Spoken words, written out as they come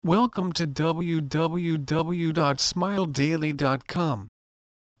Welcome to www.smiledaily.com.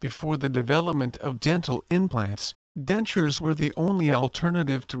 Before the development of dental implants, dentures were the only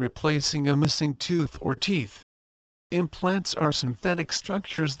alternative to replacing a missing tooth or teeth. Implants are synthetic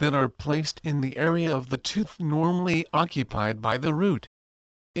structures that are placed in the area of the tooth normally occupied by the root.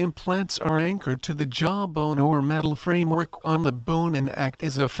 Implants are anchored to the jawbone or metal framework on the bone and act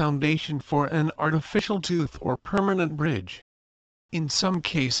as a foundation for an artificial tooth or permanent bridge. In some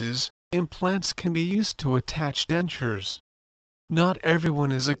cases, implants can be used to attach dentures. Not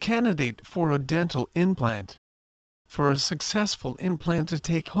everyone is a candidate for a dental implant. For a successful implant to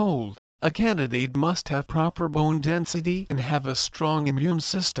take hold, a candidate must have proper bone density and have a strong immune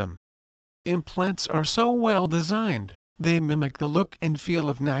system. Implants are so well designed, they mimic the look and feel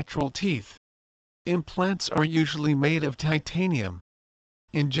of natural teeth. Implants are usually made of titanium.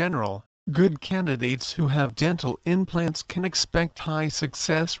 In general, good candidates who have dental implants can expect high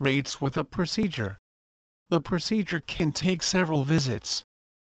success rates with a procedure. The procedure can take several visits.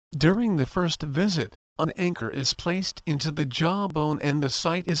 During the first visit, an anchor is placed into the jawbone and the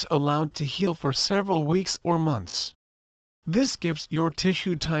site is allowed to heal for several weeks or months. This gives your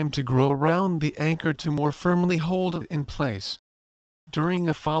tissue time to grow around the anchor to more firmly hold it in place. During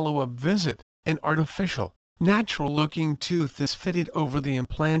a follow-up visit, an artificial, natural-looking tooth is fitted over the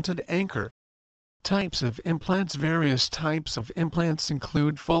implanted anchor. Types of implants. Various types of implants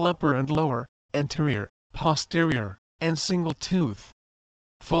include full upper and lower, anterior, posterior, and single tooth.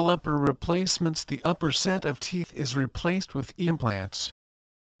 Full upper replacements. The upper set of teeth is replaced with implants.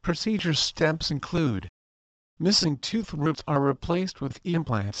 Procedure steps include: missing tooth roots are replaced with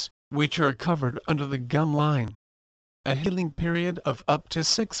implants, which are covered under the gum line. A healing period of up to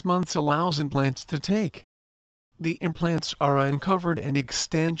 6 months allows implants to take. The implants are uncovered and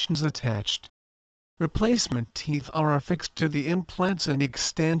extensions attached. Replacement teeth are affixed to the implants and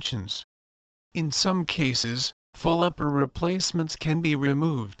extensions. In some cases, full upper replacements can be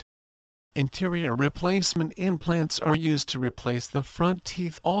removed. Interior replacement implants are used to replace the front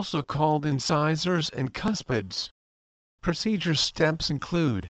teeth, also called incisors and cuspids. Procedure steps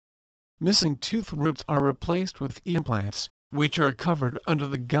include: missing tooth roots are replaced with implants, which are covered under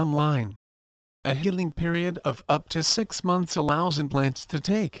the gum line. A healing period of up to 6 months allows implants to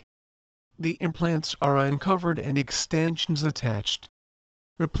take. The implants are uncovered and extensions attached.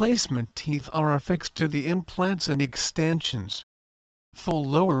 Replacement teeth are affixed to the implants and extensions. Full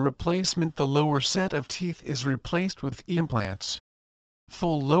lower replacement. The lower set of teeth is replaced with implants.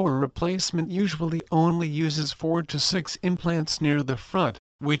 Full lower replacement usually only uses 4 to 6 implants near the front,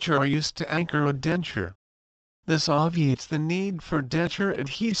 which are used to anchor a denture. This obviates the need for denture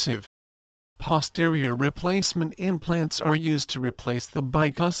adhesive. Posterior replacement implants are used to replace the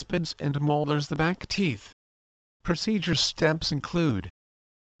bicuspids and molars, the back teeth. Procedure steps include: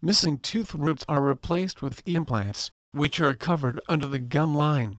 missing tooth roots are replaced with implants, which are covered under the gum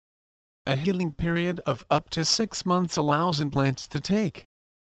line. A healing period of up to 6 months allows implants to take.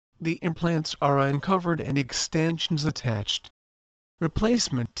 The implants are uncovered and extensions attached.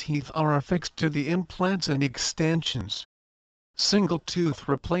 Replacement teeth are affixed to the implants and extensions. Single tooth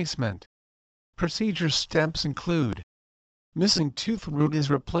replacement. Procedure steps include: missing tooth root is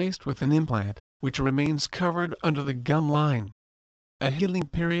replaced with an implant, which remains covered under the gum line. A healing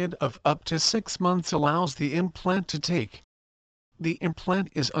period of up to 6 months allows the implant to take. The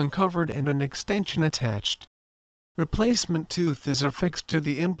implant is uncovered and an extension attached. Replacement tooth is affixed to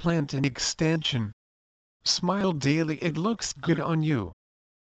the implant and extension. Smile daily, it looks good on you.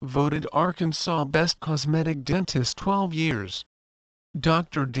 Voted Arkansas Best Cosmetic Dentist 12 years.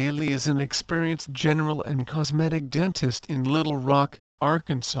 Dr. Daly is an experienced general and cosmetic dentist in Little Rock,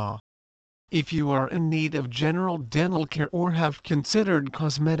 Arkansas. If you are in need of general dental care or have considered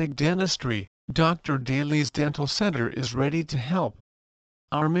cosmetic dentistry, Dr. Daly's Dental Center is ready to help.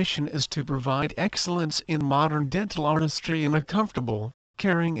 Our mission is to provide excellence in modern dental artistry in a comfortable,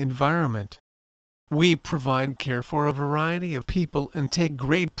 caring environment. We provide care for a variety of people and take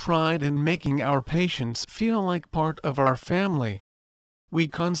great pride in making our patients feel like part of our family. We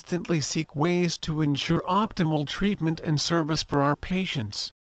constantly seek ways to ensure optimal treatment and service for our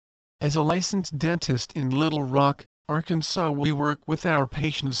patients. As a licensed dentist in Little Rock, Arkansas, we work with our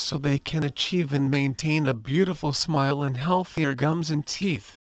patients so they can achieve and maintain a beautiful smile and healthier gums and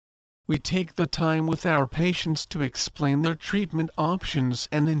teeth. We take the time with our patients to explain their treatment options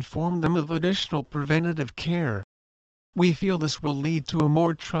and inform them of additional preventative care. We feel this will lead to a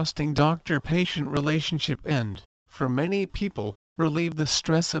more trusting doctor-patient relationship and, for many people, relieve the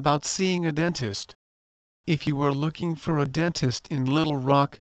stress about seeing a dentist. If you are looking for a dentist in Little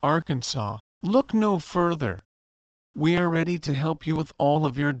Rock, Arkansas, look no further. We are ready to help you with all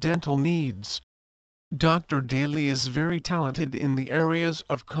of your dental needs. Dr. Daly is very talented in the areas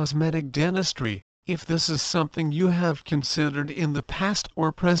of cosmetic dentistry. If this is something you have considered in the past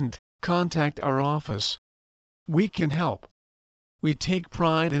or present, contact our office. We can help. We take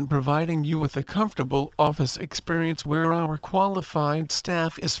pride in providing you with a comfortable office experience where our qualified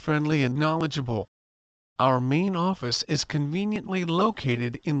staff is friendly and knowledgeable. Our main office is conveniently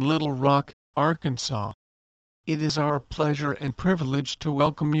located in Little Rock, Arkansas. It is our pleasure and privilege to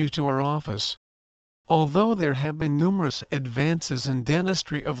welcome you to our office. Although there have been numerous advances in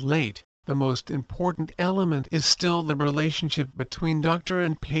dentistry of late, the most important element is still the relationship between doctor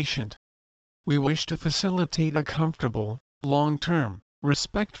and patient. We wish to facilitate a comfortable, long-term,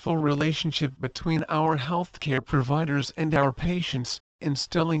 respectful relationship between our healthcare providers and our patients,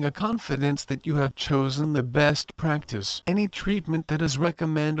 instilling a confidence that you have chosen the best practice. Any treatment that is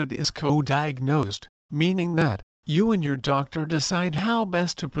recommended is co-diagnosed, meaning that you and your doctor decide how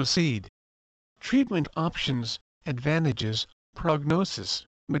best to proceed. Treatment options, advantages, prognosis,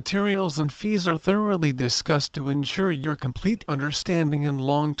 materials and fees are thoroughly discussed to ensure your complete understanding and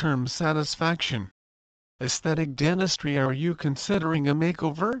long-term satisfaction. Aesthetic dentistry. Are you considering a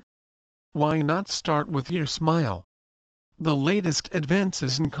makeover? Why not start with your smile? The latest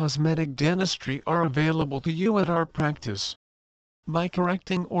advances in cosmetic dentistry are available to you at our practice. By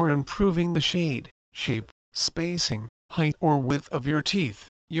correcting or improving the shade, shape, spacing, height or width of your teeth,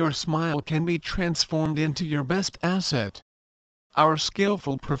 your smile can be transformed into your best asset. Our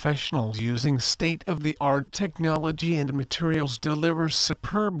skillful professionals using state-of-the-art technology and materials deliver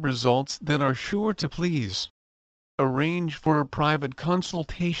superb results that are sure to please. Arrange for a private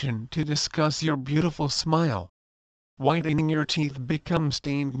consultation to discuss your beautiful smile. Whitening. Your teeth become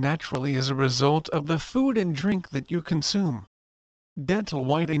stained naturally as a result of the food and drink that you consume. Dental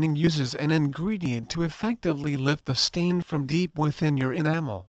whitening uses an ingredient to effectively lift the stain from deep within your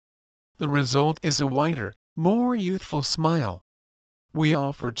enamel. The result is a whiter, more youthful smile. We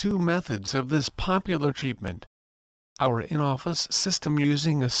offer two methods of this popular treatment. Our in-office system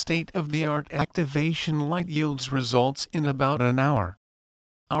using a state-of-the-art activation light yields results in about an hour.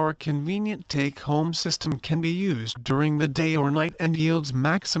 Our convenient take-home system can be used during the day or night and yields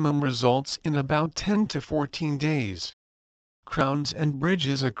maximum results in about 10 to 14 days. Crowns and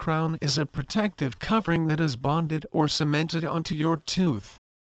bridges. A crown is a protective covering that is bonded or cemented onto your tooth.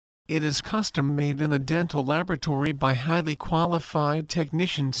 It is custom-made in a dental laboratory by highly qualified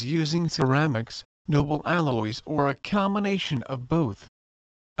technicians using ceramics, noble alloys or a combination of both.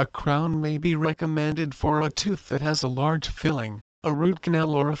 A crown may be recommended for a tooth that has a large filling, a root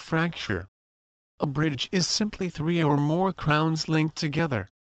canal or a fracture. A bridge is simply 3 or more crowns linked together.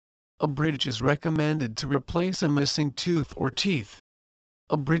 A bridge is recommended to replace a missing tooth or teeth.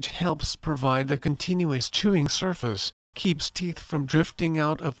 A bridge helps provide a continuous chewing surface, keeps teeth from drifting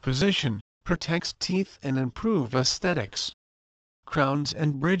out of position, protects teeth and improves aesthetics. Crowns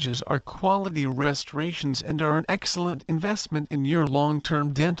and bridges are quality restorations and are an excellent investment in your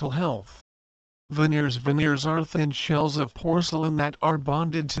long-term dental health. Veneers. Veneers are thin shells of porcelain that are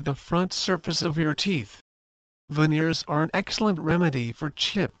bonded to the front surface of your teeth. Veneers are an excellent remedy for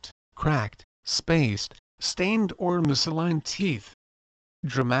chipped, cracked, spaced, stained or misaligned teeth.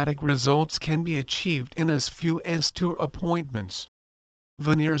 Dramatic results can be achieved in as few as 2 appointments.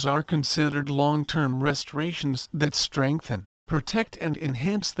 Veneers are considered long-term restorations that strengthen, protect and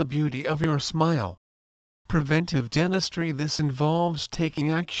enhance the beauty of your smile. Preventive dentistry. This involves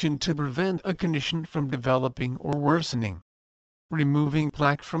taking action to prevent a condition from developing or worsening. Removing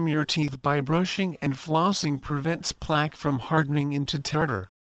plaque from your teeth by brushing and flossing prevents plaque from hardening into tartar.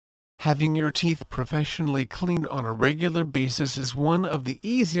 Having your teeth professionally cleaned on a regular basis is one of the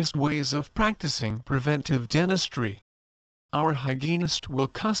easiest ways of practicing preventive dentistry. Our hygienist will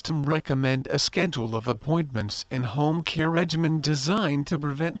custom recommend a schedule of appointments and home care regimen designed to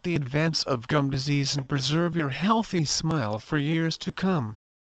prevent the advance of gum disease and preserve your healthy smile for years to come.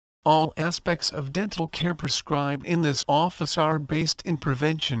 All aspects of dental care prescribed in this office are based in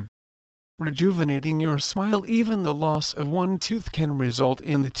prevention. Rejuvenating your smile. Even the loss of one tooth can result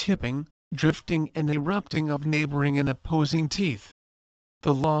in the chipping, drifting and erupting of neighboring and opposing teeth.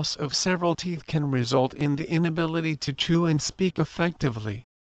 The loss of several teeth can result in the inability to chew and speak effectively.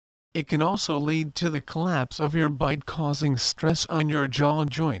 It can also lead to the collapse of your bite, causing stress on your jaw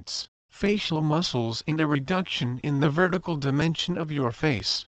joints, facial muscles and a reduction in the vertical dimension of your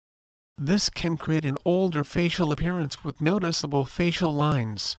face. This can create an older facial appearance with noticeable facial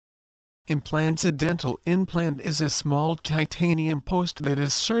lines. Implants. A dental implant is a small titanium post that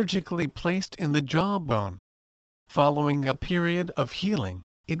is surgically placed in the jawbone. Following a period of healing,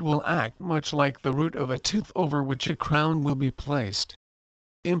 It will act much like the root of a tooth over which a crown will be placed.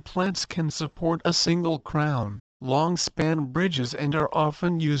 Implants can support a single crown, long-span bridges, and are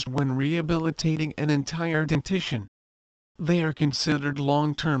often used when rehabilitating an entire dentition. They are considered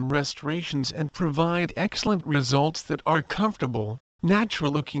long-term restorations and provide excellent results that are comfortable,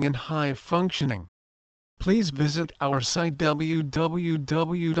 natural-looking and high-functioning. Please visit our site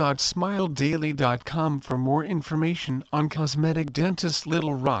www.smiledaily.com for more information on Cosmetic Dentist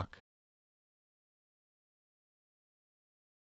Little Rock.